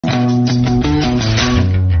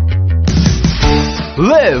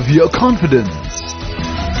Live your confidence.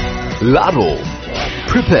 Lado,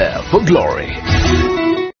 prepare for glory.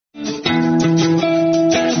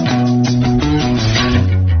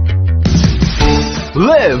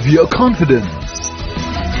 Live your confidence.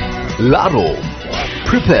 Lado,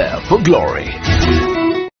 prepare for glory.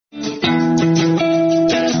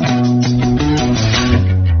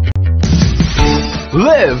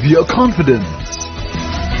 Live your confidence.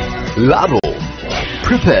 Lado,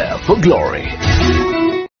 prepare for glory.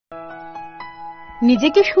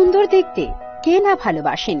 নিজেকে সুন্দর দেখতে কে না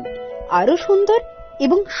ভালোবাসেন? আরো সুন্দর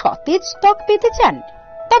এবং সতেজ ত্বক পেতে চান?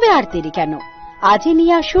 তবে আর দেরি কেন, আজই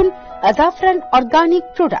নিয়ে আসুন আজাফরান অর্গানিক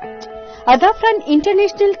প্রোডাক্ট। আজাফরান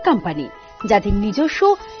ইন্টারন্যাশনাল কোম্পানি, যাদের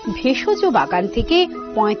নিজস্ব ভেষজ বাগান থেকে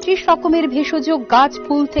 35 রকমের ভেষজ গাছ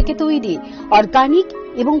ফুল থেকে তৈরি অর্গানিক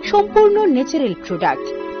এবং সম্পূর্ণ ন্যাচারাল প্রোডাক্ট।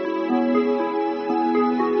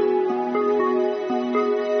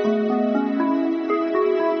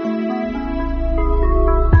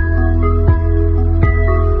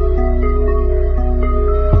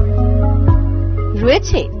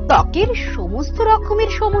 রয়েছে ত্বকের সমস্ত রকমের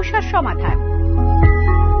সমস্যার সমাধান।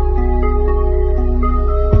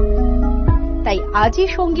 তাই আজই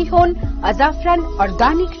সঙ্গী হন আজাফরান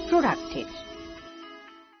অর্গানিক প্রোডাক্ট।